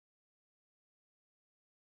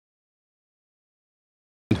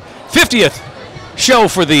50th show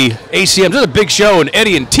for the ACM. This is a big show, and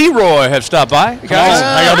Eddie and T-Roy have stopped by. Hey guys,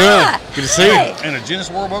 how y'all doing? Good to see you. And a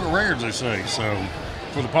Guinness World Book of Records, they say, so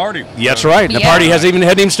for the party. Yeah, that's right. The party hadn't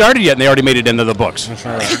even started yet, and they already made it into the books. That's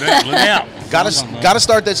right. Look out. Got to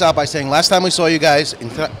start this out by saying last time we saw you guys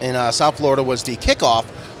in South Florida was the kickoff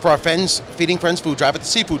for our Feeding Friends food drive at the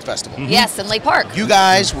Seafood Festival. Yes, in Lake Park. You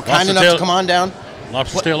guys were kind enough to come on down.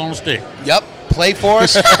 Lobster tail on a stick. Yep. Play for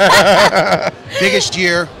us. Biggest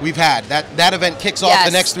year we've had. That event kicks off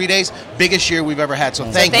the next 3 days. Biggest year we've ever had. So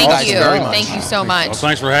thank you guys very much. Thank you so much. Well,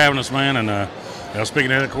 thanks for having us, man. And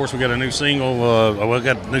speaking of that, of course, we got a new single. We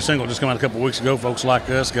got a new single just come out a couple weeks ago. Folks Like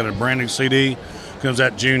Us got a brand new CD. Comes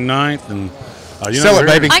out June 9th, and sell it,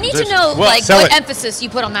 baby. I need to know what emphasis you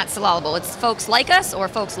put on that syllable. It's folks like us or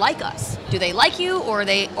folks like us. Do they like you or are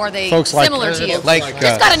they similar to you?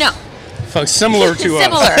 Just gotta know. Folks similar to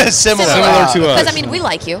us. Similar to us. Because I mean, we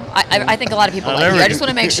like you. I think a lot of people like you. I just want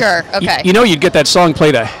to make sure. Okay. You know, you'd get that song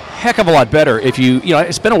played a heck of a lot better if you know.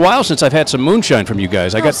 It's been a while since I've had some moonshine from you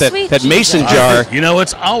guys. I got that mason jar. You know,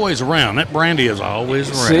 it's always around. That brandy is always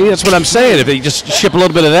around. See, that's what I'm saying. If they just ship a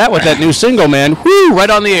little bit of that with that new single, man, whoo, right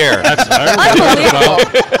on the air. That's unbelievable.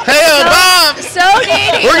 Hey, Bob. So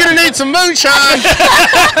needy. We're gonna need some moonshine.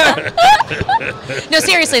 No,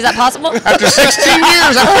 seriously, is that possible? After 16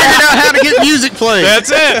 years, I figured out how to get music played.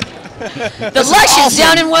 That's it. The Luscious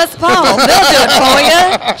down in West Palm. They'll do it for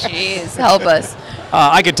you. Jeez, help us.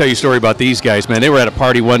 I could tell you a story about these guys, man. They were at a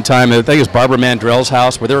party one time. I think it was Barbara Mandrell's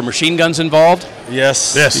house where there were machine guns involved.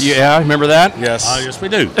 Yes. Yeah, remember that? Yes. Yes, we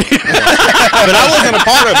do. But I wasn't a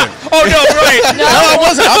part of it. Oh, no, right. No, I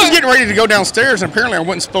wasn't. I was getting ready to go downstairs, and apparently I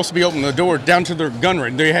wasn't supposed to be opening the door down to their gun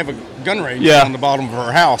range. They have a gun range on the bottom of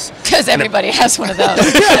our house. Because everybody has one of those.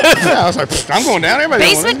 I was like, I'm going down.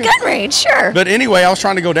 Everybody Basement gun range, sure. But anyway, I was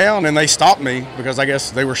trying to go down, and they stopped me because I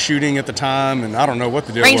guess they were shooting at the time, and I don't know what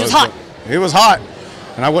the deal was. Range was hot. It was hot.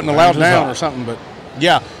 And I wasn't allowed down or something, but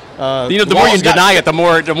yeah. You know, the more you deny it, the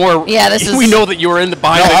more we know that you were behind the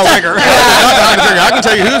trigger. I can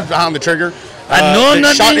tell you who's behind the trigger. I know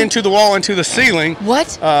nothing. Shot into the wall, into the ceiling.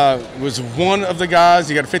 What? Was one of the guys.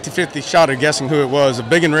 You got a 50-50 shot at guessing who it was. A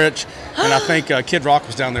Big and Rich, and I think Kid Rock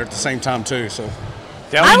was down there at the same time too. So.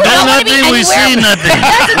 I would not want to be anywhere. We see nothing.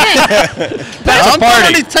 That's the thing. I'm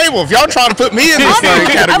on the table. If y'all trying to put me in this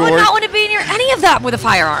category, I would not want to be near any of that with a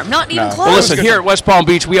firearm. Not even close. Well, listen, here at West Palm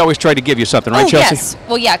Beach, we always try to give you something, right, Chelsea? Yes.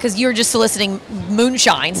 Well, yeah, because you're just soliciting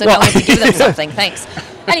moonshine, so now we have to give them something. Thanks.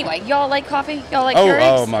 Anyway, y'all like coffee? Y'all like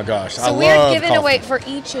Keurigs? Oh my gosh. So we're giving away for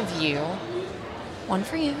each of you one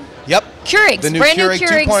for you. Yep. Keurigs, the new brand Keurig new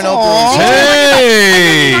Keurigs. 2.0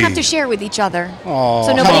 Hey! You don't have to share with each other, Oh,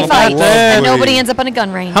 so nobody fights and nobody ends up in a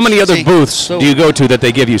gun range. How many other booths do you go to that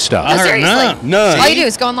they give you stuff? No, seriously. None. All you do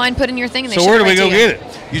is go online, put in your thing, and they So ship where do right we go to you. get it?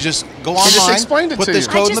 You just go online, just explained it put to this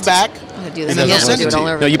you. code in the back. I'm gonna do this And then again. they'll send Do it it to all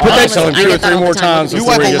you. over. No, you put I that always- so I 2 or get that 3 all more the time. times. Your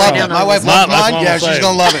wife will love it. My wife loves mine. Yeah, she's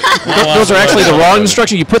gonna love it. Those are actually the wrong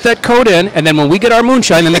instructions. You put that code in, and then when we get our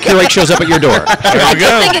moonshine, then the Keurig shows up at your door. I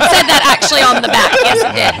don't think it said that actually on the back. Yes,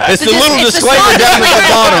 it did. It's the little it's disclaimer small down at the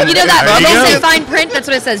disclaimer. bottom. You know that There you little go. say fine print? That's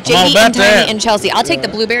what it says. all JD about and Tiny that. and Chelsea. I'll take the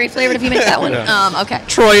blueberry flavored if you make that one. Okay.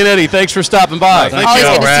 Troy and Eddie, thanks for stopping by. Thank Always you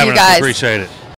all good to for see you having us. guys. Appreciate it.